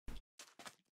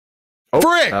Oh,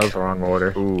 frick! That was the wrong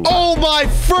order. Ooh. Oh my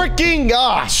freaking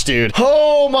gosh, dude.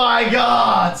 Oh my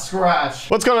god, Scratch.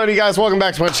 What's going on, you guys? Welcome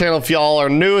back to my channel. If y'all are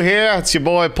new here, it's your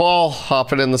boy Paul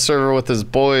hopping in the server with his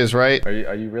boys, right?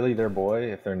 Are you really their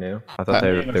boy if they're new? I thought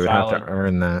they would have to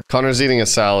earn that. Connor's eating a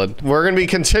salad. We're gonna be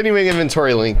continuing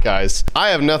inventory link, guys. I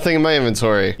have nothing in my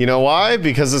inventory. You know why?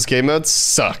 Because this game mode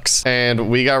sucks. And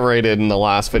we got raided in the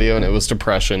last video and it was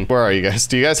depression. Where are you guys?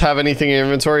 Do you guys have anything in your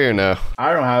inventory or no?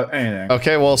 I don't have anything.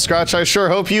 Okay, well, Scratch, I sure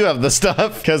hope you have the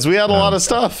stuff because we had a lot of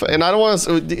stuff. And I don't want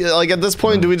to, like, at this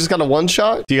point, do we just got a one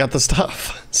shot? Do you got the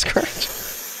stuff? Scratch.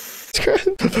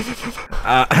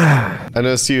 I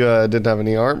noticed you didn't have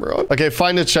any armor on. Okay,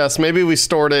 find a chest. Maybe we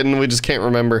stored it and we just can't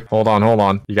remember. Hold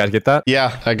on. You guys get that?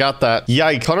 Yeah, I got that.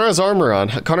 Yeah, Connor has armor on.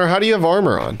 Connor, how do you have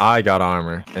armor on? I got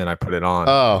armor and I put it on.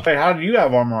 Oh. Wait, how do you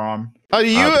have armor on? How do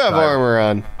you have armor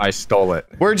on? I stole it.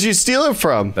 Where'd you steal it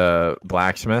from? The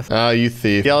blacksmith. Oh, you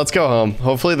thief. Yeah, let's go home.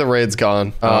 Hopefully the raid's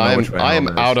gone. I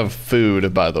am out of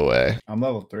food, by the way. I'm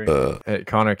level 3. Hey,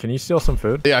 Connor, can you steal some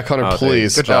food? Yeah, Connor,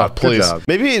 please. Good job. Please. Good job.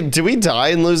 Maybe, did we die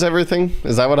and lose everything?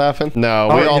 Is that what happened? No.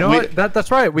 Oh, you know what?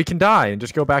 That's right. We can die and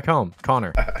just go back home.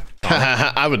 Connor.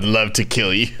 I would love to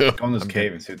kill you. Go in this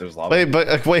cave and see if there's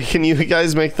lava. Wait, can you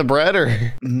guys make the bread or?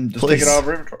 Just please. take it off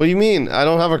inventory. What do you mean? I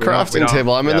don't have a crafting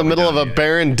table. I'm in the middle of a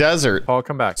barren desert. Paul,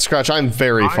 come back. Scratch, I'm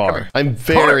very far. I'm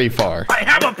very far. I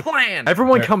have a plan.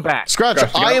 Everyone come back. Scratch,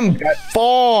 I am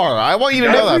far. I want you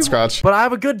to know that, Scratch. But I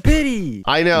have a good biddy.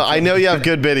 I know you have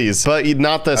good biddies, but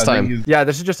not this time. Yeah,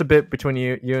 this is just a bit between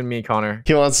you and me, Connor.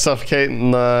 He wants to suffocate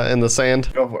in the sand.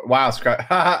 Go for it. Wow, Scratch.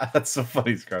 That's so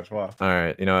funny, Scratch. Wow. All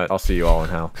right, you know what? I'll see you all in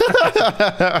hell.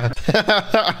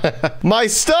 My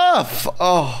stuff.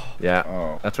 Oh. Yeah.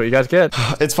 Oh. That's what you guys get.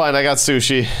 It's fine. I got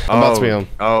sushi. I'm about to be home.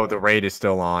 Oh, the raid is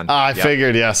still on. I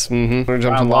figured, yes. We're gonna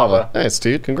jump in lava. Nice,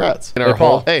 dude. Congrats. In our Paul,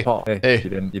 hole. Hey, Paul. Hey.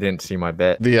 You didn't see my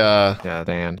bet. Yeah,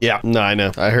 Dan. Yeah. No, I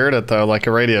know. I heard it though, like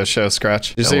a radio show,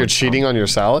 Scratch. Did you say you're cheating on your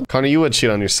salad? Connor, you would cheat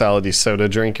on your salad, you soda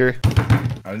drinker.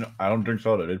 I don't drink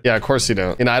soda, dude. Yeah, of course you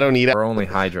don't. And I don't eat it. We're only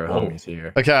Hydra homies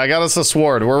here. Okay, I got us a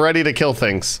sword. We're ready to kill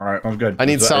things. All right, sounds good. I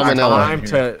need salmonella.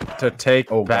 Time to take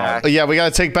back. Yeah, we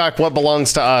gotta take back what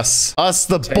belongs to us. Us,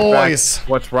 the boys.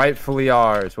 What's rightfully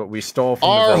ours. What we stole from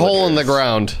our hole in the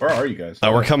ground. Where are you guys?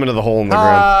 We're coming to the hole in the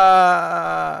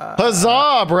ground.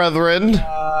 Huzzah, brethren!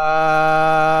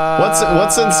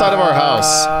 What's inside of our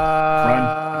house?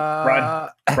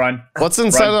 Run. What's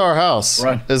inside of our house?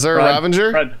 Run. Is there a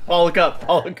Ravager? Run. Oh, look up.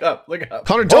 Look up.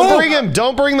 Connor, don't bring him.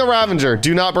 Don't bring the Ravager.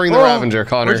 Do not bring the Ravager,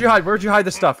 Connor. Where'd you hide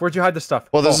the stuff?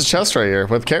 Well, there's a chest right here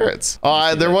with carrots.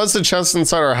 There was a chest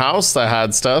inside our house that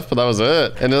had stuff, but that was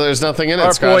it. And there's nothing in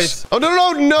it, Scratch. Boys. Oh, no.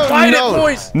 Fight it,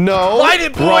 boys. No. Fight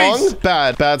it, boys.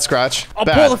 Wrong. Bad, Scratch. I'll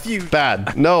pull the fuse.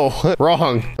 Bad. No.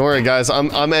 Wrong. Don't worry, guys.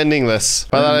 I'm ending this.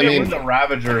 By that I mean the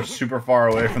Ravager is super far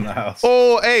away from the house.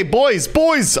 Oh, hey, boys.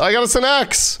 I got us an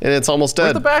axe. And it's almost dead.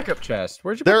 Where's the backup chest?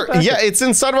 Where'd you put the backup? Yeah, it's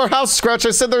inside of our house, Scratch.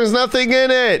 I said there's nothing in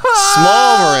it.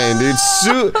 Small brain,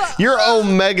 dude. You're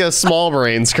Omega small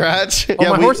brain, Scratch. Oh,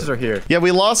 my horses are here. Yeah, we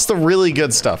lost the really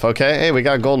good stuff, okay? Hey, we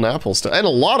got golden apple stuff. And a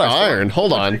lot of iron.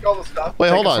 Hold on. Take all the stuff.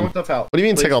 Wait, hold on. Stuff out, what do you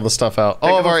mean take all the stuff out?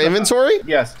 Oh, of our inventory?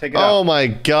 Yes, take it out. Oh my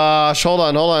gosh. Hold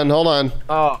on.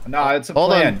 Oh, no, it's a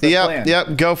plan.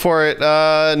 Yep, go for it.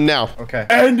 Now. Okay.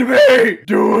 End me!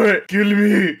 Do it! Kill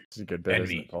me! This is a good bit,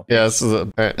 isn't it, Paul? Yeah, this is it.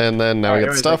 And then now we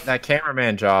got stuff. That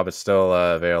cameraman job is still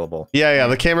available. Yeah,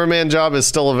 the cameraman job is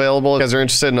still available. If you guys are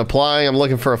interested in applying, I'm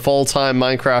looking for a full-time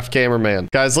Minecraft cameraman.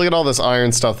 Guys, look at all this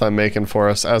iron stuff that I'm making for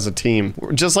us as a team.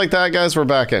 Just like that, guys, we're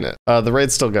back in it. The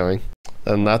raid's still going.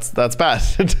 And that's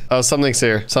bad. Oh, something's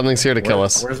here. Something's here to kill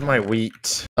us. Where's my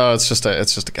wheat? Oh, it's just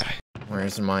a guy.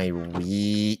 Where's my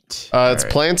wheat? It's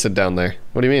planted down there.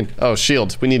 What do you mean? Oh,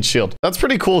 shield. We need shield. That's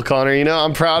pretty cool, Connor. You know,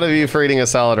 I'm proud of you for eating a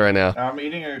salad right now. I'm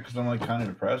eating it because I'm like kind of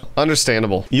depressed.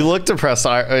 Understandable. You look depressed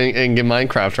in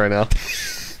Minecraft right now.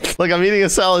 Look, I'm eating a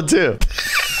salad too.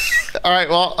 All right,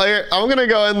 well, I'm gonna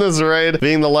go in this raid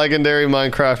being the legendary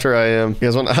Minecrafter I am. You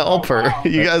guys want to help her? Wow.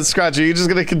 You guys, Scratch, are you just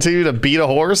gonna continue to beat a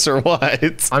horse or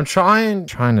what? I'm trying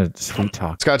to sweet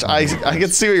talk. Scratch, I can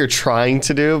see what you're trying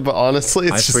to do, but honestly,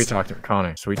 it's just... sweet talk to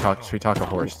Connor. Sweet talk a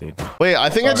horse, dude. Wait, I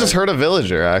think I just heard a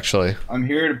villager actually. I'm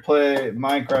here to play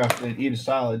Minecraft and eat a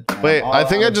salad. Wait, I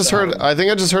think I just heard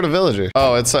a villager.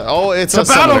 Oh, it's a battle,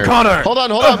 summoner. Connor. Hold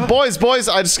on, boys.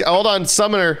 Hold on,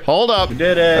 summoner. Hold up. We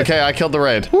did it. Okay, I killed the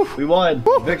raid. We won.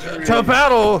 Victory. To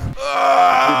battle. Dude,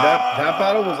 that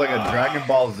battle was like a Dragon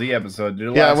Ball Z episode,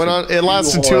 dude. Yeah, it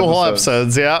lasted two whole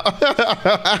episodes. Yeah.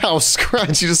 Ow,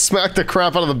 Scratch! You just smacked the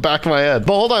crap out of the back of my head.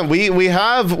 But hold on, we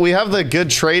have the good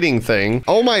trading thing.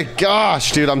 Oh my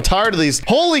gosh, dude, I'm tired of these.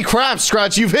 Holy crap,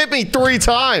 Scratch! You've hit me 3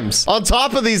 times on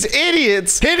top of these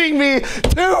idiots hitting me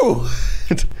 2.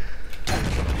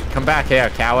 Come back here,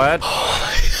 coward.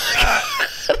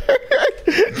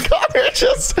 Connor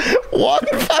just one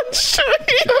punched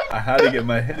me. I had to get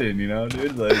my hit in, you know,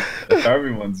 dude. Like, if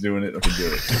everyone's doing it, I can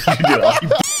do it. I can do it.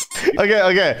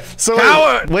 Okay. So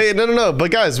wait, no.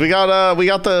 But guys, we got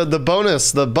the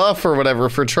bonus, the buff or whatever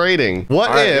for trading.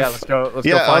 What if? Yeah, let's go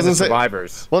find the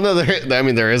survivors. Well, no,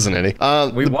 there isn't any.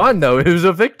 We won though. It was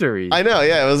a victory. I know.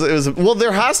 Yeah, it was. Well,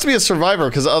 there has to be a survivor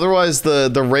because otherwise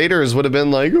the raiders would have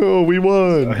been like, oh, we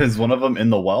won. Is one of them in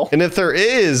the well? And if there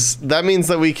is, that means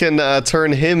that we can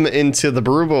turn him into the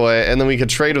brew boy, and then we could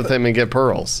trade with him and get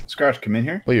pearls. Scratch, come in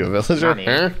here. What are you, a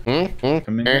villager?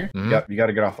 Come in here. You got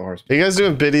to get off the horse. Are you guys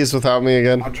doing biddies without me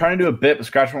again? I'm trying to do a bit, but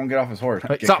Scratch won't get off his horse.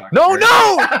 Wait, stop. No!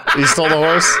 You stole the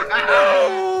horse?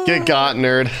 Get got,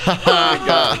 nerd.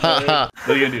 What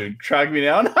are you gonna do? Track me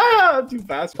down? Too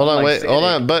fast. Hold on, wait, hold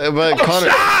on. But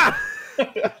Connor.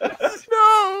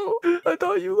 No! I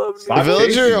thought you loved me. The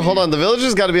villager, hold on. The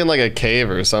villager's got to be in like a cave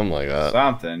or something like that.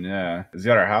 Something, yeah. Is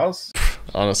he at our house?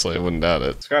 Honestly, I wouldn't doubt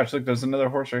it. Scratch, look, there's another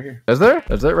horse right here. Is there?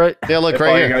 Is that right? Yeah, look, Hey, right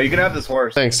Paul, here. You can have this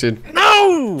horse. Thanks, dude.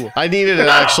 No! I needed it,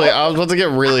 actually. I was about to get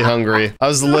really hungry. I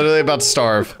was literally about to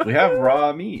starve. We have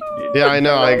raw meat, dude. Yeah, I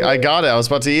know. I got it. I was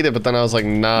about to eat it, but then I was like,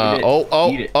 nah.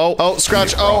 Eat it. Oh,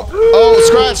 Scratch. Oh,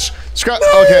 Scratch. Scratch.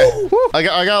 Okay. I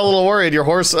got a little worried. Your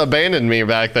horse abandoned me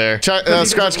back there.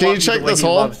 Scratch, can you check this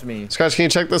hole? Scratch, can you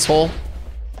check this hole?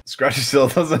 Scratch still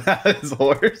doesn't have his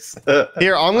horse.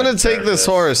 Here, I'm gonna take this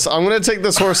horse. I'm gonna take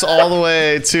this horse all the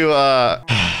way to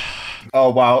Oh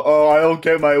wow. Oh, I don't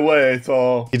get my way,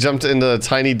 so he jumped into a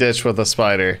tiny ditch with a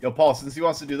spider. Yo, Paul, since he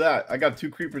wants to do that, I got 2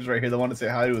 creepers right here that want to say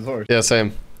hi to his horse. Yeah,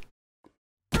 same.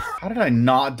 How did I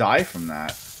not die from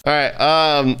that? All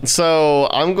right, so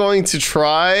I'm going to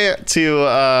try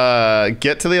to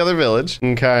get to the other village.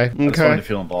 Okay. I just wanted to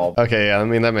feel involved. Okay, yeah, I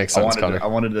mean that makes sense, Connor. I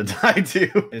wanted to die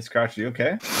too. Hey, Scratch, you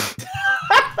okay?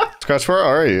 Scratch, where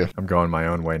are you? I'm going my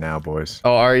own way now, boys.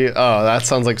 Oh, are you? Oh, that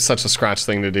sounds like such a Scratch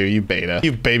thing to do. You beta.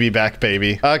 You baby back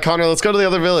baby. Connor, let's go to the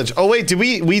other village. Oh, wait,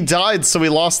 we died, so we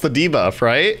lost the debuff,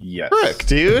 right? Yes. Frick,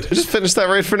 dude. We just finished that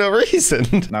raid for no reason.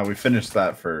 No, we finished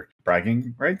that for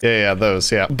bragging, right? Yeah,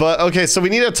 those, yeah. But, okay, so we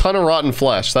need a ton of rotten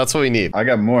flesh. That's what we need. I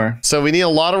got more. So we need a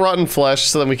lot of rotten flesh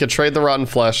so then we can trade the rotten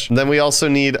flesh. And then we also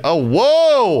need, oh,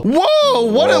 whoa!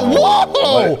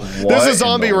 Whoa! There's a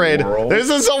zombie raid. What is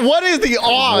the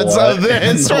odds of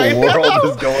this right now?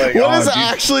 What is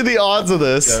actually the odds of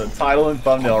this? Yeah, title and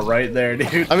thumbnail right there,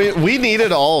 dude. I mean, we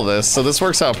needed all of this, so this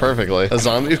works out perfectly. A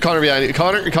zombie, Connor behind you.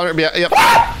 Connor behind, yep.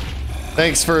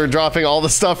 Thanks for dropping all the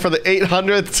stuff for the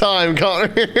 800th time, Connor.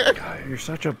 God, you're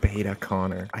such a beta,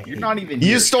 Connor. You're not even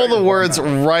You stole the words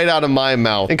right out of my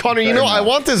mouth. And Connor, you know, I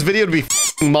want this video to be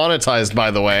monetized,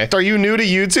 by the way. Are you new to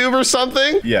YouTube or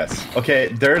something? Yes. Okay,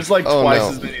 there's like twice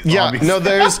as many zombies. Yeah, no,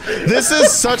 this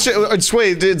is such a,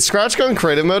 wait, did Scratch go in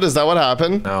creative mode? Is that what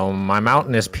happened? No, my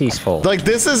mountain is peaceful. Like,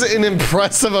 this is an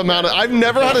impressive amount of, I've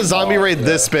never had a zombie raid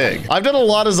this big. I've done a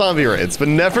lot of zombie raids, but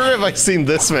never have I seen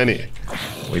this many.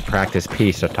 We practice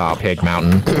peace atop Pig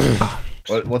Mountain.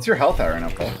 What's your health at right now,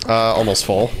 Paul? Almost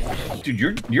full.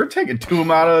 Dude, you're taking 2 of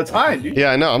them out at a time, dude.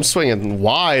 Yeah, I know. I'm swinging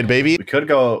wide, baby. We could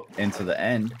go into the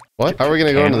end. What? How are we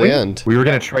gonna go into the end? We were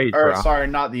gonna trade. Or sorry,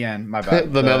 not the end. My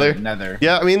bad. The nether. Nether.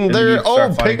 Yeah, I mean they're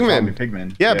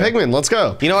pigmen. Yeah, Yeah, pigmen. Let's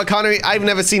go. You know what, Connor? I've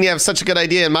never seen you have such a good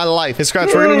idea in my life. Hey, Scratch,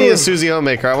 we're gonna need a Susie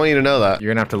homemaker. I want you to know that.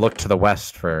 You're gonna have to look to the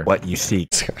west for what you seek.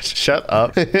 Shut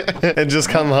up and just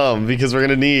come home because we're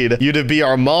gonna need you to be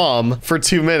our mom for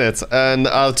 2 minutes. And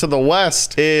to the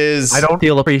west is. I don't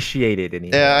feel appreciated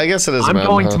anymore. Yeah, I guess it is. I'm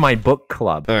going to my book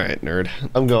club. All right, nerd.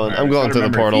 I'm going. I'm going through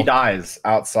the portal. He dies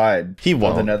outside. He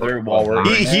won't. The nether while we're.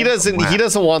 He doesn't. He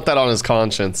doesn't want that on his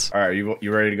conscience. All right, you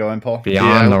ready to go in, Paul?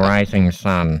 Beyond the rising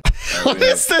sun. What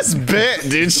is this bit,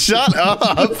 dude? Shut up.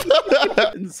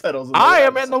 I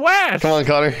am in the west. Come on,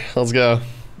 Connor. Let's go.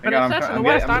 Hang on, I'm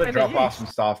gonna drop off some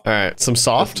stuff. All right, some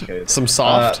soft? Some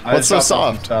soft? What's so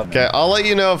soft? Okay, I'll let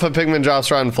you know if a pigman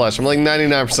drops rotten flesh. I'm like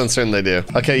 99% certain they do.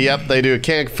 Okay, yep, they do.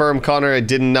 Can't confirm, Connor. I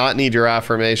did not need your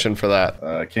affirmation for that.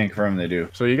 Can't confirm they do.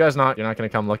 So you're not gonna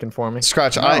come looking for me?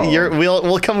 Scratch,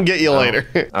 we'll come get you later.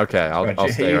 Okay, I'll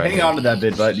stay right hang on to that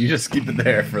bit, bud. You just keep it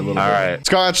there for a little bit. All right.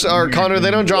 Scratch or Connor,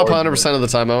 they don't drop 100% of the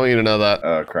time. I want you to know that.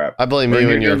 Oh crap. I blame you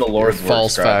and your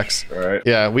false facts. All right.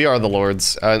 Yeah, we are the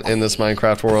lords in this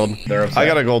Minecraft world. world. I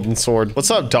got a golden sword. What's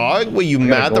up, dog? Were you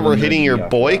mad that we're hitting your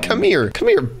boy? Come here. Come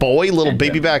here, boy. Little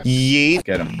baby back. Yeet.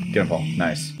 Get him. Get him, Paul.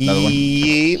 Nice. Another one.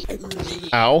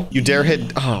 Yeet. Ow. You dare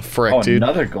hit. Oh, frick, dude.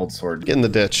 Another gold sword. Get in the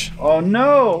ditch. Oh,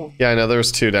 no. Yeah, I know. There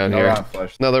was 2 down here.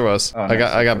 No, there was. Oh, I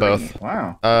got both.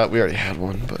 Wow. We already had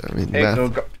one, but I mean, Hey,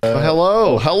 math.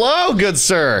 Hello. Hello, good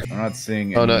sir. I'm not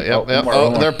seeing Oh, no. Yep.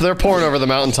 Oh, they're pouring over the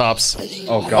mountaintops.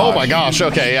 Oh, God. Oh, my gosh.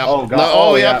 Okay, yeah. Oh, God. No,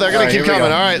 Oh, yep. yeah. They're going to keep coming. Go.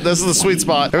 All right. This is the sweet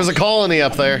spot. There's a colony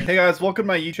up there. Hey, guys. Welcome to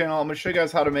my YouTube channel. I'm going to show you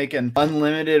guys how to make an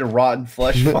unlimited rotten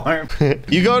flesh farm.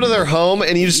 You go to their home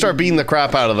and you just start beating the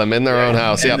crap out of them in their own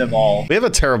house. Yeah. We have a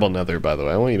terrible nether, by the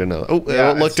way. I want you to know that. Oh,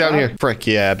 Yeah, look down here. Frick,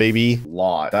 yeah, baby.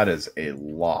 Lot. That is a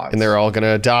lot. And they're all going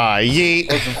to die. Yeet.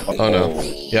 Oh, no.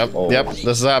 Yep.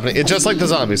 This is happening. It's just like the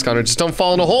zombies, Connor. Just don't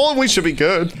fall in a hole and we should be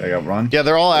good. I got run. Yeah,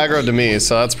 they're all aggroed to me,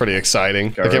 so that's pretty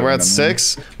exciting. Okay, we're at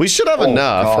 6. We should have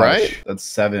enough, right? That's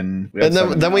 7. And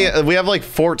then we have like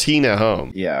 14 at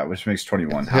home. Yeah, which makes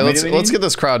 21. Yeah, let's get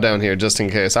this crowd down here just in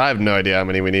case. I have no idea how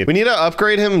many we need. We need to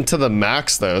upgrade him to the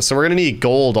max though, so we're gonna need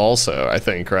gold also, I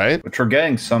think, right? Which we're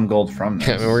getting some gold from this.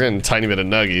 Yeah, I mean, we're getting a tiny bit of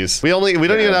nuggies. We don't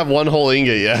even have 1 whole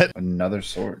ingot yet. Another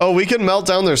sword. Oh, we can melt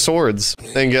down their swords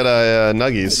and get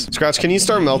nuggies. Scratch, can you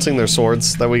start melting their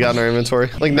swords that we got in our inventory?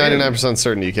 Like 99%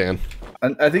 certain you can.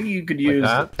 I think you could use.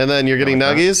 And then you're getting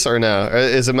nuggies or no?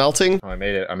 Is it melting? Oh, I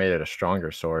made it a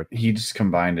stronger sword. He just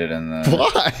combined it in the.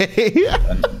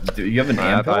 Why? Do you have an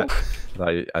anvil?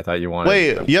 I thought you wanted.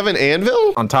 Wait, you have an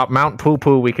anvil? On top Mount Poo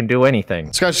Poo, we can do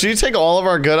anything. Scott, should you take all of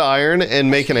our good iron and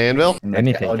make an anvil?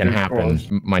 Anything can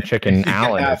happen. My chicken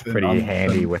Alan is pretty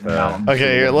handy with a.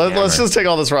 Okay, here, let's just take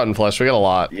all this rotten flesh. We got a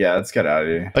lot. Yeah, let's get out of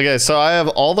here. Okay, so I have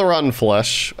all the rotten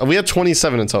flesh. We have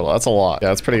 27 in total. That's a lot. Yeah,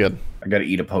 that's pretty good. I gotta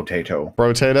eat a potato.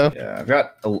 Potato? Yeah,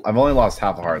 I've only lost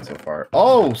half a heart so far.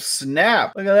 Oh,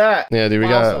 snap. Look at that. Yeah, dude, we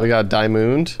got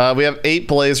diamond. We have 8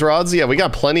 blaze rods. Yeah, we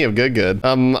got plenty of good.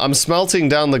 I'm smelting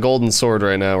down the golden sword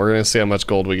right now. We're gonna see how much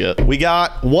gold we get. We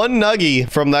got 1 nuggie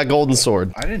from that golden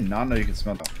sword. I did not know you could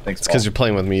smell that. Thanks, It's because you're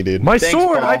playing with me, dude. My Thanks,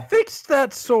 sword! Paul. I fixed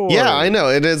that sword! Yeah, I know.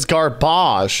 It is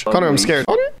garbage. Connor, I'm scared.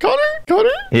 Connor?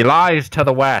 He lies to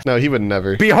the west. No, he would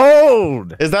never.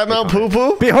 Behold! Is that Mount Poo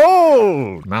Poo?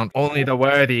 Behold! Mount only the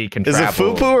worthy can Is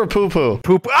travel. it Poo Poo or Poo Poo?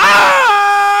 Poo Poo.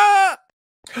 Ah!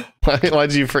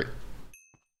 Why'd you freak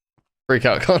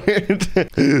out, Connor?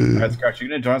 Alright, Scratch, you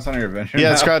gonna join us on your adventure? Yeah,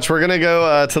 now? Scratch, we're gonna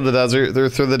go to the desert,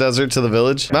 through the desert to the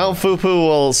village. Mount Fupu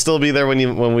will still be there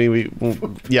when we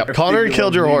yeah, Connor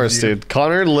killed your horse, dude.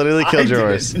 Connor literally killed your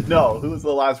horse. No, who was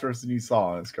the last person you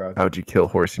saw on it, Scratch? How'd you kill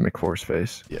Horsey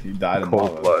McHorseface? Yeah, he died in Cold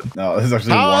lava. blood. No, this is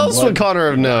actually How warm else blood. would Connor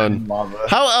have He died known? in lava.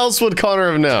 How else would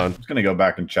Connor have known? I'm just gonna go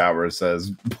back in chat where it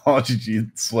says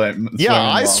PaulGG swam. Yeah,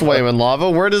 I swam in lava.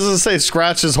 Where does it say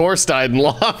Scratch's horse died in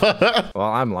lava?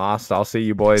 Well, I'm lost. I'll see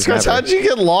you boys. Scratch, how'd you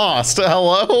get lost?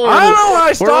 Hello? I don't know.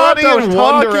 I stopped. We're running in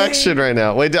one talking. direction right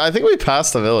now. Wait, I think we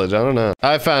passed the village. I don't know.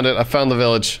 I found it. I found the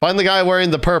village. Find the guy wearing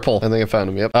the purple. I think I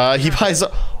found him. Yep. He buys.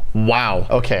 Wow.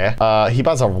 Okay. He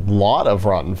buys a lot of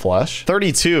rotten flesh.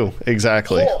 32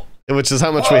 exactly. Cool. Which is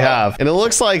how much we have. And it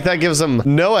looks like that gives him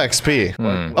no XP.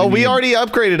 Oh, we already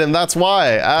upgraded him. That's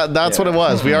why. That's what it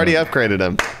was. We already upgraded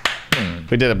him.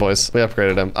 We did it, boys. We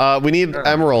upgraded him. We need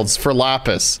emeralds for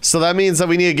lapis. So that means that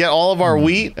we need to get all of our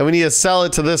wheat and we need to sell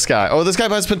it to this guy. Oh, this guy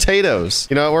buys potatoes.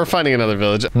 You know what? We're finding another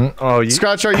village. Oh, you...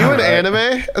 Scratch, are you an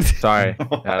anime? Sorry.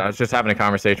 Yeah, I was just having a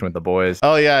conversation with the boys.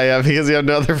 Oh, yeah, because you have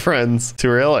no other friends.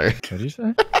 Too realer. What did you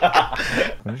say?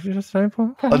 What did you just say,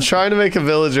 Paul? I'm trying to make a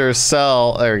villager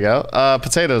sell. There we go.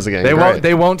 Potatoes again.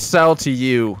 They won't sell to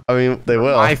you. I mean, they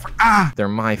will. They're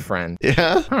my friend.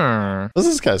 Yeah? What does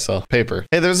this guy sell? Paper.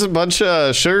 Hey, there's a bunch of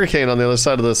sugarcane on the other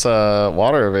side of this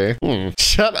water over here.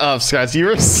 Shut up, Scratch. You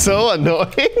are so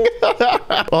annoying.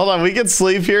 Hold on. We could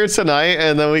sleep here tonight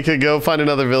and then we could go find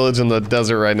another village in the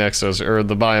desert right next to us or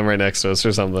the biome right next to us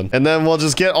or something. And then we'll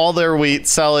just get all their wheat,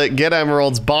 sell it, get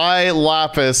emeralds, buy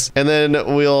lapis, and then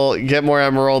we'll get more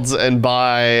emeralds and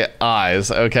buy eyes.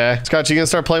 Okay? Scratch, you gonna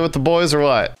start playing with the boys or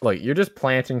what? Look, you're just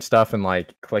planting stuff and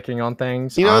like clicking on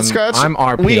things. You know what, Scratch? I'm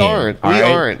RP. We aren't. We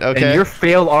aren't. Okay. And your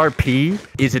fail RP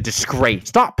is a disgrace.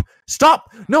 Stop!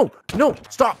 Stop! No! No!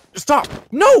 Stop! Stop!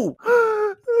 No!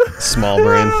 Small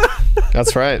brain.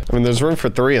 That's right. I mean, there's room for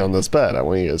 3 on this bed. I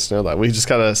want you guys to know that. We just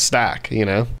gotta stack, you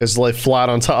know? Just lay flat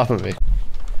on top of me.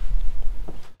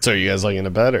 So are you guys like in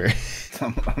a bed or?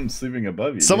 I'm sleeping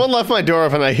above you. Someone left my door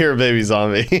open and I hear a baby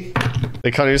zombie.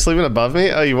 Hey, Connor, you're sleeping above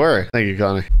me? Oh, you were. Thank you,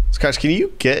 Connor. Scratch, can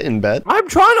you get in bed? I'm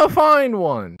trying to find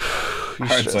one. All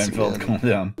right, Seinfeld, calm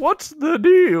down. What's the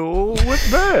deal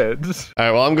with beds? All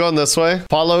right, well, I'm going this way.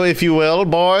 Follow if you will,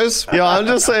 boys. Yo, I'm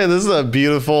just saying, this is a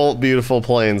beautiful, beautiful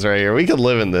plains right here. We could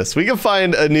live in this. We could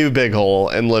find a new big hole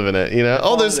and live in it, you know?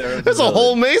 Oh, there's a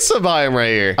whole mesa biome right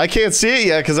here. I can't see it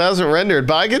yet because it hasn't rendered,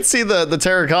 but I can see the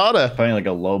terracotta. Finding like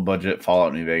a low-budget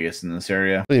Fallout New Vegas in this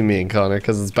area. What do you mean, Connor?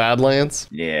 Because it's Badlands?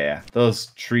 Yeah, those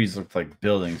trees look like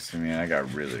buildings to me, and I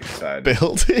got really excited.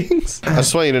 Buildings? I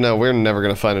just want you to know, we're never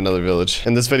going to find another village.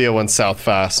 And this video went south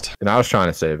fast. And I was trying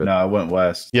to save it. No, I went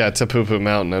west. Yeah, to Poo Poo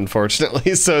Mountain,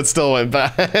 unfortunately, so it still went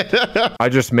bad. I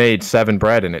just made 7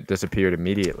 bread and it disappeared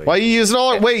immediately. Why are you using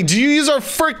all our— wait, do you use our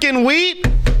freaking wheat?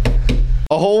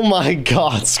 Oh my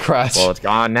God, Scratch. Well, it's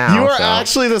gone now. You are so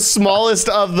actually the smallest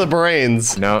of the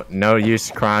brains. no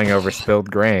use crying over spilled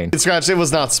grain. Scratch, it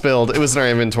was not spilled. It was in our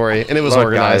inventory, and it was Look,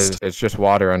 organized. guys, it's just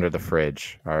water under the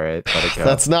fridge. All right, let it go.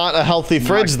 That's not a healthy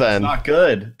fridge, then. Not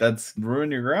good. That's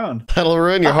ruin your ground. That'll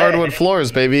ruin your hardwood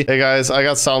floors, baby. Hey, guys, I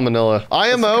got salmonella.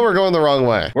 IMO, we're going the wrong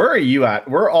way. Where are you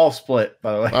at? We're all split,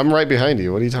 by the way. I'm right behind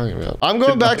you. What are you talking about? I'm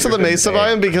going back to the mesa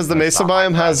biome because the mesa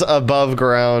biome has above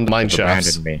ground mine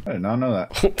shafts. Abandoned me. I did not know that.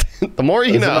 The more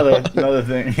you know. Another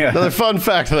thing. Yeah. Another fun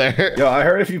fact there. Yo, I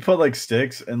heard if you put like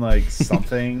sticks and like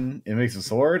something, it makes a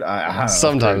sword. I don't know.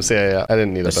 Sometimes, yeah. I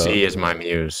didn't need The a bow. sea is my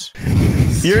muse.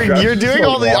 You're doing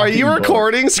all the— are you walking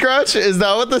recording, Scratch? Is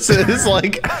that what this is?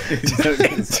 Like,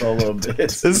 solo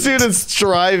bits. this dude is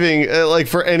striving like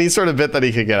for any sort of bit that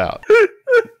he could get out.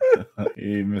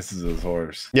 He misses his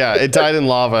horse. Yeah, it died in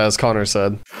lava, as Connor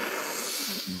said.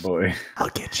 Boy. I'll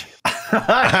get you.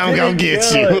 I'm gonna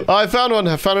get you. Oh, I found one.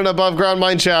 I found an above ground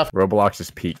mine shaft. Roblox is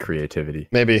peak creativity.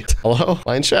 Maybe. Hello?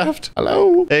 Mine shaft?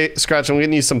 Hello? Hey, Scratch, I'm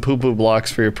getting you some poo-poo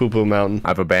blocks for your poo-poo mountain.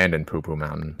 I've abandoned Poo Poo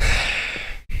Mountain.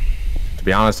 To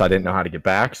be honest, I didn't know how to get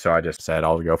back, so I just said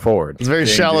I'll go forward. It's very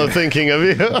shallow thinking of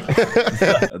you.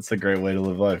 That's a great way to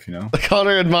live life, you know?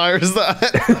 Connor admires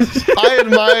that. I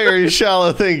admire your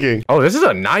shallow thinking. Oh, this is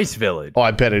a nice village. Oh, I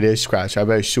bet it is, Scratch. I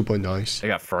bet it's super nice. They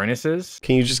got furnaces.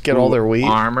 Can you just get all their wheat?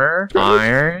 Armor,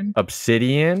 iron,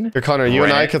 obsidian. Here, Connor, you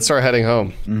and I could start heading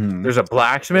home. There's a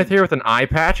blacksmith here with an eye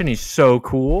patch, and he's so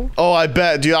cool. Oh, I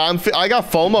bet. Dude, I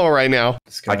got FOMO right now.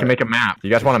 I can make a map.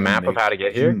 You guys want a map of how to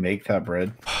get Can you here? make that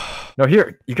bread? No,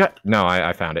 here. You got... No,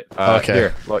 I found it. Okay.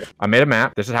 Here, look. I made a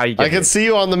map. This is how you get I here. can see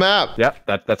you on the map. Yep,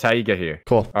 that's how you get here.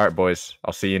 Cool. All right, boys.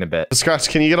 I'll see you in a bit. Scratch,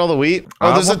 can you get all the wheat?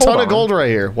 Oh, there's a well, ton hold of gold on. right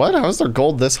here. What? How is there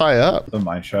gold this high up? The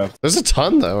mine shaft. There's a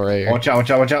ton, though, right here. Watch out,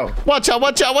 watch out, watch out. Watch out,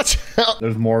 watch out, watch out.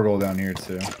 There's more gold down here,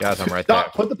 too. Guys, I'm right there.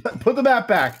 Stop. Put the map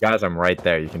back. Guys, I'm right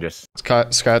there. You can just...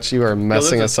 Scratch, you are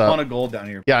messing There's us a ton up. of gold down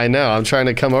here. Yeah, I know. I'm trying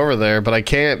to come over there, but I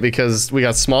can't because we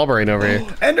got small brain over here.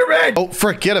 Enderman! Oh,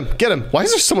 frick, get him, get him. Why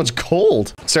is there so much gold?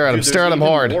 Stare at him, stare at him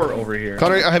hard. Over here.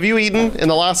 Connor, have you eaten in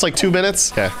the last like 2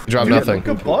 minutes? Okay, drop nothing.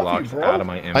 Good blocks bro. out of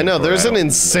my I know, there's an inventory.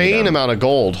 insane amount of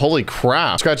gold. Holy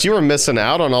crap. Scratch, you were missing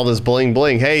out on all this bling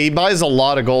bling. Hey, he buys a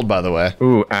lot of gold, by the way.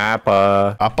 Ooh,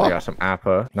 appa. Appa? I got some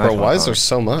appa. Nice Bro, one, why is Connor. there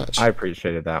so much? I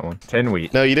appreciated that one. 10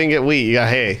 wheat. No, you didn't get wheat. You got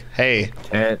hay. Hey.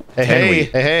 10 Hey,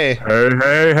 wheat. hey.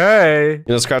 Hey. You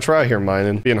know, Scratch, we're out here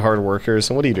mining, being hard workers.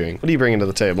 And what are you doing? What are you bringing to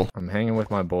the table? I'm hanging with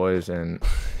my boys in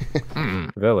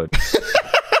village.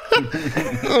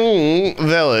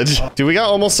 Village. Dude, we got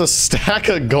almost a stack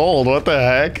of gold. What the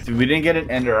heck? Dude, we didn't get an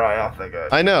ender eye off that guy.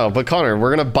 I know, but Connor, we're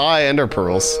gonna buy ender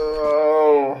pearls.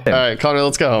 Oh. All right, Connor,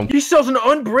 let's go home. He sells an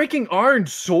unbreaking iron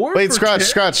sword. Wait, for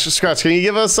Scratch. Can you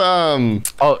give us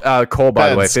coal, by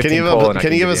the way. beds? 15 Can you coal, and I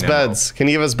can you give us you an emerald. beds? Can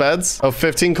you give us beds? Oh,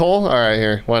 15 coal? All right,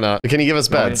 here. Why not? Can you give us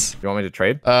beds? You want me to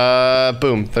trade?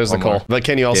 Boom. There's the One coal. more. But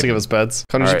can you also Give give me. us beds?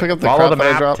 Connor, All did you right, pick up the follow crap the that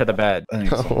I map dropped? to the bed. I think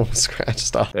so. Oh, Scratch,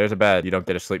 stop. There's a bed. You don't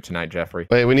get to sleep tonight, Jeffrey.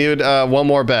 Wait, we need one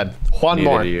more bed. One Neither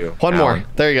more. do you. One more. Alan.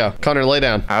 There you go. Connor, lay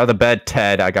down. Out of the bed,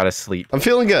 Ted. I gotta sleep. I'm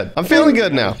feeling good. I'm feeling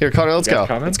good now. Here, Connor, let's You guys go.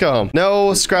 coming? Let's go home.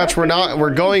 No, Scratch, we're not.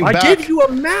 We're going I back. gave you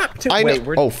a map to. I know.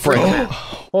 Wait, Oh, frick.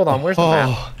 Hold on. Where's the map?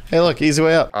 Oh, hey, look, easy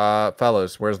way up.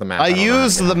 Fellas, where's the map? I don't know.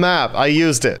 used the map. I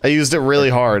used it. I used it really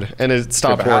hard, and it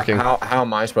stopped But working. How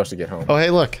am I supposed to get home? Oh, hey,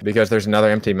 look. Because there's another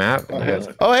empty map. You guys-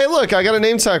 Oh, hey, look. I got a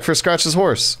name tag for Scratch's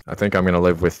horse. I think I'm gonna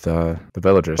live with the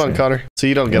villagers. Come on, here. Connor. So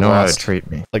you don't You get know how to lost. treat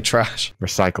me. Like trash.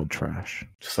 Recycled trash.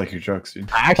 Just like your trucks, dude.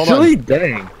 Actually,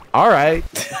 dang. All right.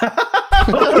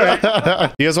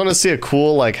 You guys want to see a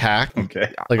cool, like, hack?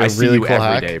 Okay. Like I a see really you cool every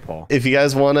hack? day, Paul. If you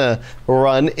guys want to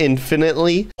run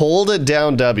infinitely, hold it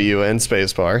down W and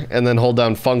spacebar, and then hold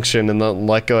down function and then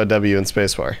let go of W and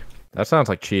spacebar. That sounds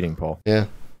like cheating, Paul. Yeah.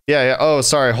 Yeah, yeah. Oh,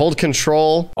 sorry. Hold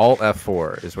control. Alt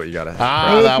F4 is what you gotta have.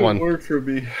 Ah, that one. Work for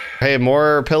me. Hey,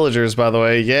 more pillagers, by the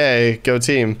way. Yay. Go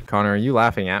team. Connor, are you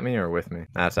laughing at me or with me?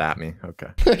 That's at me. Okay.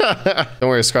 Don't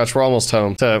worry, Scratch. We're almost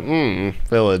home to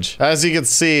village. As you can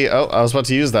see, oh, I was about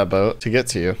to use that boat to get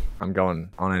to you. I'm going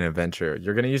on an adventure.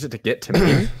 You're gonna use it to get to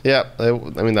me? Yeah, I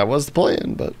mean that was the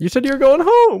plan, but You said you were going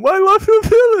home. I left the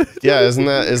village. yeah, isn't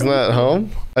that home?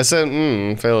 I said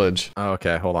village. Oh,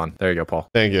 okay, hold on. There you go, Paul.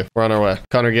 Thank you. We're on our way.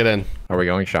 Connor, get in. Are we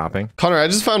going shopping? Connor, I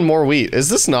just found more wheat. Is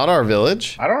this not our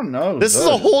village? I don't know. This is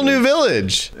a whole new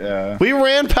village. Yeah. We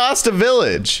ran past a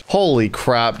village. Holy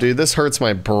crap, dude. This hurts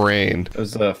my brain.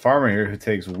 There's a farmer here who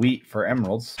takes wheat for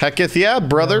emeralds. Hecketh, yeah,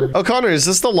 brother. Oh, Connor, is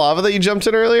this the lava that you jumped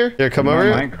in earlier? Here, come over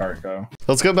here. Minecart go.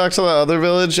 Let's go back to the other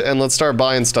village and let's start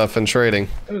buying stuff and trading.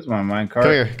 There's my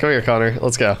minecart. Come here, Connor.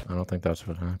 Let's go. I don't think that's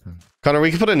what happened. Connor,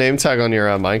 we can put a name tag on your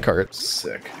minecart.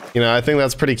 Sick. You know, I think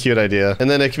that's a pretty cute idea. And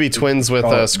then it could be twins with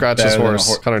Oh, Scratch's better than a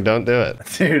horse. Connor, don't do it.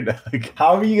 Dude, like,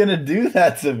 how are you gonna do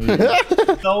that to me?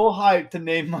 So hyped to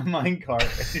name my minecart.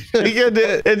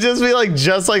 It'd just be like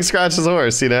like Scratch's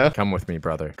horse, you know? Come with me,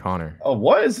 brother. Connor. Oh,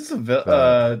 what is this?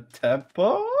 A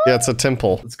temple? Yeah, it's a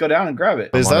temple. Let's go down and grab it.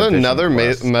 Is on that a vision another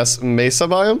quest. mesa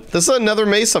biome? This is another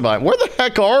mesa biome. Where the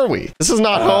heck are we? This is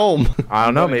not home. I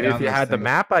don't know. going Maybe if down you this had the thing.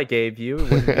 map I gave you, it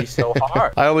wouldn't be so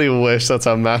hard. I only wish that's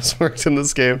how maps worked in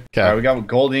this game. All right, Okay. we got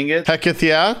gold ingots. Hecketh,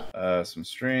 yeah? Some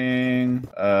string.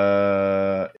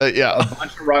 Yeah. A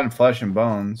bunch of rotten flesh and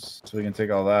bones, so we can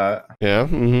take all that. Yeah.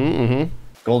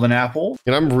 Golden apple.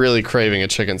 And I'm really craving a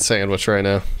chicken sandwich right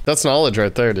now. That's knowledge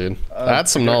right there, dude.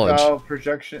 That's some knowledge.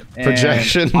 Projection. And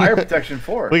Projection. Fire protection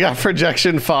 4. We got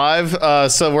projection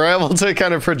 5, so we're able to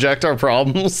kind of project our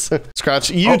problems. Scratch,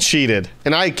 you cheated,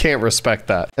 and I can't respect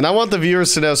that. And I want the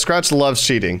viewers to know Scratch loves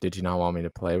cheating. Did you not want me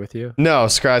to play with you? No,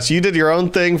 Scratch, you did your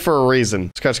own thing for a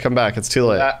reason. Scratch, come back. It's too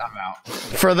late. I'm out.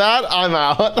 For that, I'm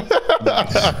out.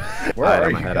 Where Alright, are I'm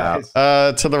you gonna head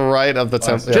guys? To the right of the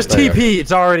temple. Just Yeah, there you TP.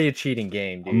 It's already a cheating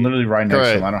game, I'm dude. literally right next to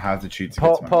Right. him. I don't have to cheat to Pull-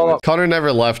 get to my pull boys. up. go. Connor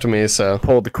never left me, so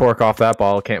Pulled the cork off that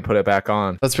bottle. Can't put it back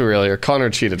on. let's be real here. Connor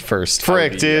cheated first.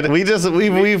 Frick, be- dude.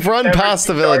 We've run Never past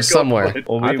the seen village Darko somewhere. Void.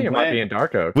 Well, I we think it might be in went,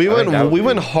 Dark Oak. We I think that went would we be-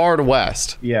 went hard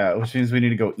west. yeah, which means we need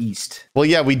to go east. Well,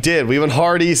 yeah, we did. We went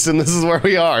hard east, and this is where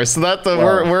we are. So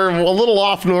we're a little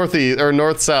off northeast or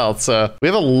north south. So we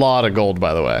have a lot of gold,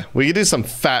 by the way. We could do some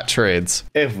fat trades.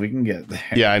 If we can get there.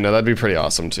 Yeah, I know that'd be pretty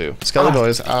awesome too. Skelly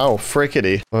boys, ow,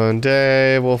 frickety. One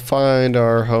day we'll find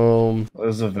our home.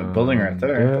 There's a building right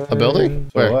there. A building?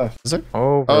 To the Where? left. Is there?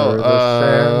 Over Oh,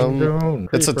 the sand dune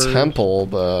it's a creepers. temple,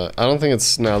 but I don't think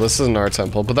it's. No, this isn't our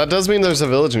temple. But that does mean there's a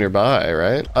village nearby,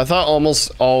 right? I thought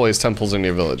almost always temples are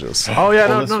near villages. Oh yeah,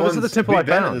 Well, no, this is the one's- temple I we've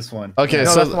been to found. This one. Okay, No,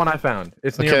 so that's the one I found.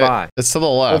 It's okay, nearby. it's to the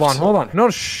left. Hold on. No,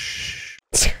 shh.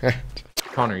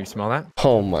 Connor, you smell that?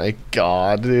 Oh my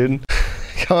god, dude.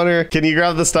 Connor, can you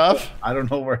grab the stuff? I don't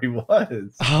know where he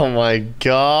was. Oh my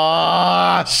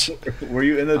gosh. Were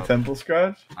you in the temple,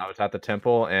 Scratch? I was at the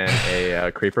temple and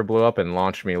a creeper blew up and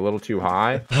launched me a little too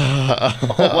high.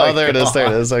 Oh, there it is. There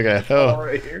it is. Okay. Oh, Oh,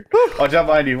 right here. Watch out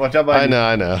behind you. Watch out behind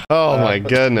I know. Oh my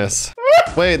goodness.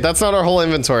 Wait, that's not our whole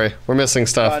inventory. We're missing you. I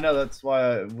stuff. know, that's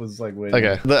why I was like waiting.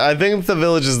 Okay. I think the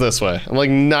village is this way. I'm like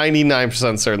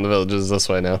 99% certain the village is this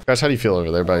way now. Gosh, how do you feel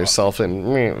over there by yourself in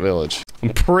village? I'm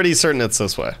pretty certain it's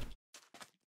this way.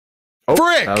 Oh,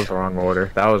 Frick! that was the wrong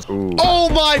order. That was ooh. Oh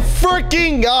my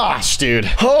freaking gosh, dude.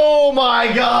 Oh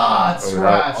my god.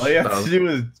 All you have to do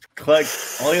is click.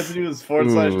 All you have to do is / Ooh.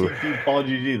 TP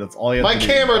PaulGG. That's all you have My to do.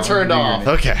 camera turned off.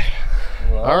 Okay.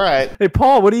 All right. Hey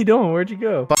Paul, what are you doing? Where'd you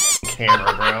go?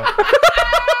 Camera, bro.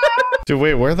 Dude,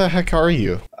 wait, where the heck are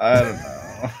you? I don't know.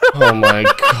 Oh my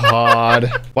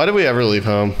god. Why did we ever leave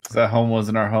home? That home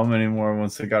wasn't our home anymore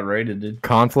once it got raided, dude.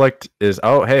 Conflict is.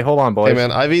 Oh, hey, hold on, boys. Hey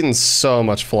man, I've eaten so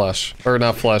much flesh. Or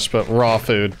not flesh, but raw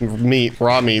food. Meat.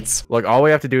 Raw meats. Look, all we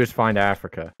have to do is find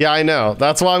Africa. Yeah, I know.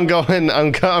 That's why I'm going.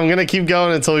 I'm gonna keep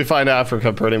going until we find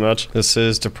Africa, pretty much. This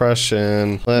is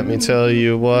depression. Let me tell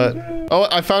you what. Oh,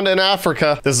 I found it in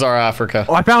Africa. This is our Africa.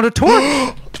 Oh, I found a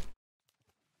torch.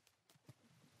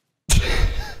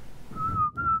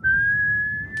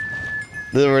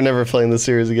 We're never playing this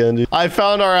series again, dude. I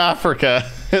found our Africa.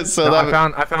 So No,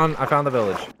 that I found the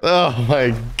village. Oh my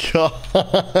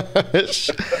gosh.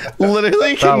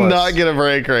 Literally cannot get a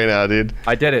break right now, dude.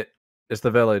 I did it. It's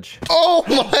the village. Oh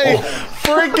my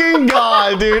freaking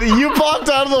god, dude. You popped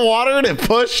out of the water and it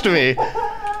pushed me.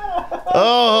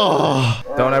 Oh.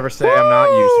 Don't ever say I'm not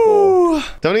useful.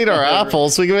 Don't eat our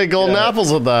apples. We can make golden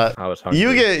apples with that. I was hungry.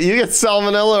 You get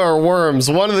salmonella or worms.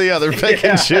 One or the other. Pick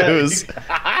and choose.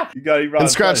 You You gotta eat rotten And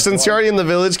Scratch, flesh. since you're already in the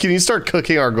village, can you start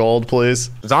cooking our gold,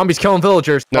 please? Zombies killing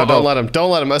villagers. No, don't let him.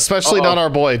 Don't let him. Especially not our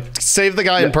boy. Save the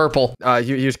guy in purple.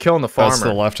 He was killing the That's to the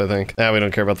farmer. left, I think. Yeah, we don't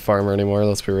care about the farmer anymore.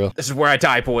 Let's be real. This is where I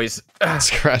die, boys.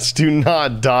 Scratch, do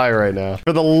not die right now.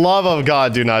 For the love of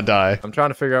God, do not die. I'm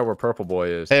trying to figure out where Purple Boy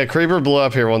is. Hey, a creeper blew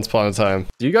up here once upon a time.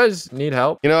 Do you guys need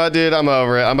help? You know what, dude? I'm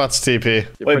over it. I'm about to TP.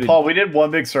 You're Wait, pretty- Paul, we did one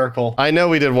big circle. I know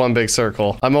we did one big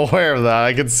circle. I'm aware of that.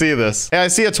 I can see this. Hey, I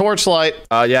see a torchlight.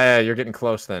 Yeah, you're getting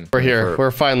close then. We're here.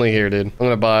 We're finally here, dude. I'm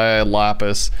gonna buy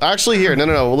lapis. Actually, here.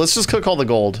 No. Let's just cook all the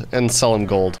gold and sell him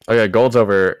gold. Oh yeah, gold's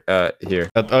over here.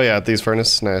 Oh yeah, at these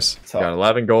furnaces. Nice. So, Got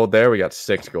 11 gold there. We got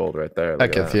 6 gold right there. Look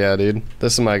at Hecketh, that. yeah, dude.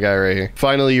 This is my guy right here.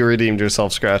 Finally, you redeemed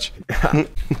yourself, Scratch.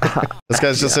 This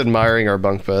guy's just admiring our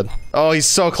bunk bed. Oh, he's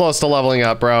so close to leveling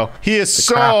up, bro. He is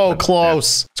so craftsman,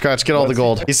 close. Scratch, get all the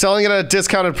gold. He's selling it at a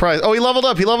discounted price. Oh, he leveled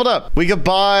up. He leveled up. We could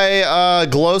buy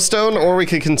glowstone, or we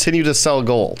could continue to sell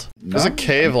gold. There's a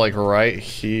cave like right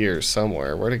here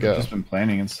somewhere. Where'd it go? just been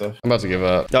planning and stuff. I'm about to give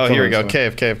up. Oh, here we go.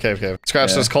 Cave. Scratch,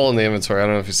 Yeah. there's coal in the inventory. I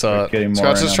don't know if you saw Getting it. more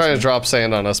Scratch right is now, trying to too. drop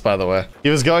sand on us, by the way. He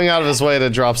was going out of his way to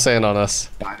drop sand on us.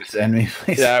 Just end me,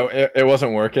 please. Yeah, it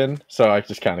wasn't working, so I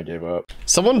just kind of gave up.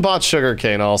 Someone bought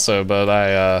sugarcane also, but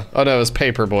oh no, it was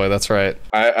paper boy. That's right.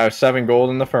 I have 7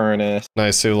 gold in the furnace.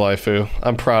 Nice, Laifu.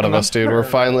 I'm proud of us, dude. We're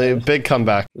finally big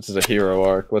comeback. This is a hero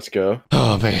arc. Let's go.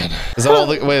 Oh man, is that all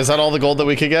the wait? Is that all the gold that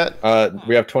we could get?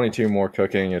 We have 22 more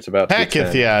cooking. It's about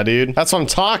Hecketh, 210. yeah, dude. That's what I'm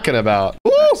talking about.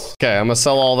 Woo! Okay, I'm gonna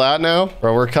sell all that now.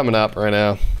 Bro, we're coming up right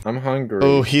now. I'm hungry.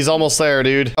 Oh, he's almost there,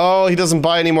 dude. Oh, he doesn't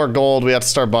buy any more gold. We have to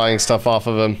start buying stuff off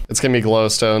of him. It's gonna be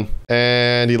glowstone.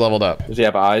 And he leveled up. Does he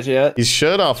have eyes yet? He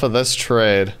should off of this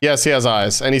trade. Yes, he has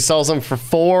eyes. And he sells them for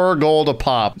 4 gold a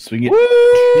pop. So we get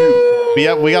two.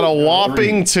 We got a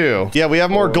whopping 2. Yeah, we have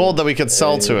more gold that we could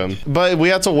sell to him. But we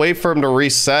have to wait for him to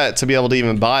reset to be able to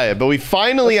even buy it. But we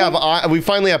finally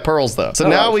have pearls though. So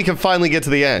now we can finally get to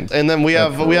the end. And then we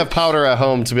have powder at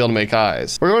home to be able to make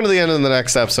eyes. We're going to the end in the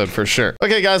next episode for sure.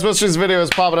 Okay, guys, most of this video is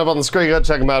popping up on the screen. Go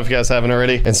check them out if you guys haven't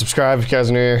already. And subscribe if you guys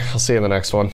are new here. I'll see you in the next one.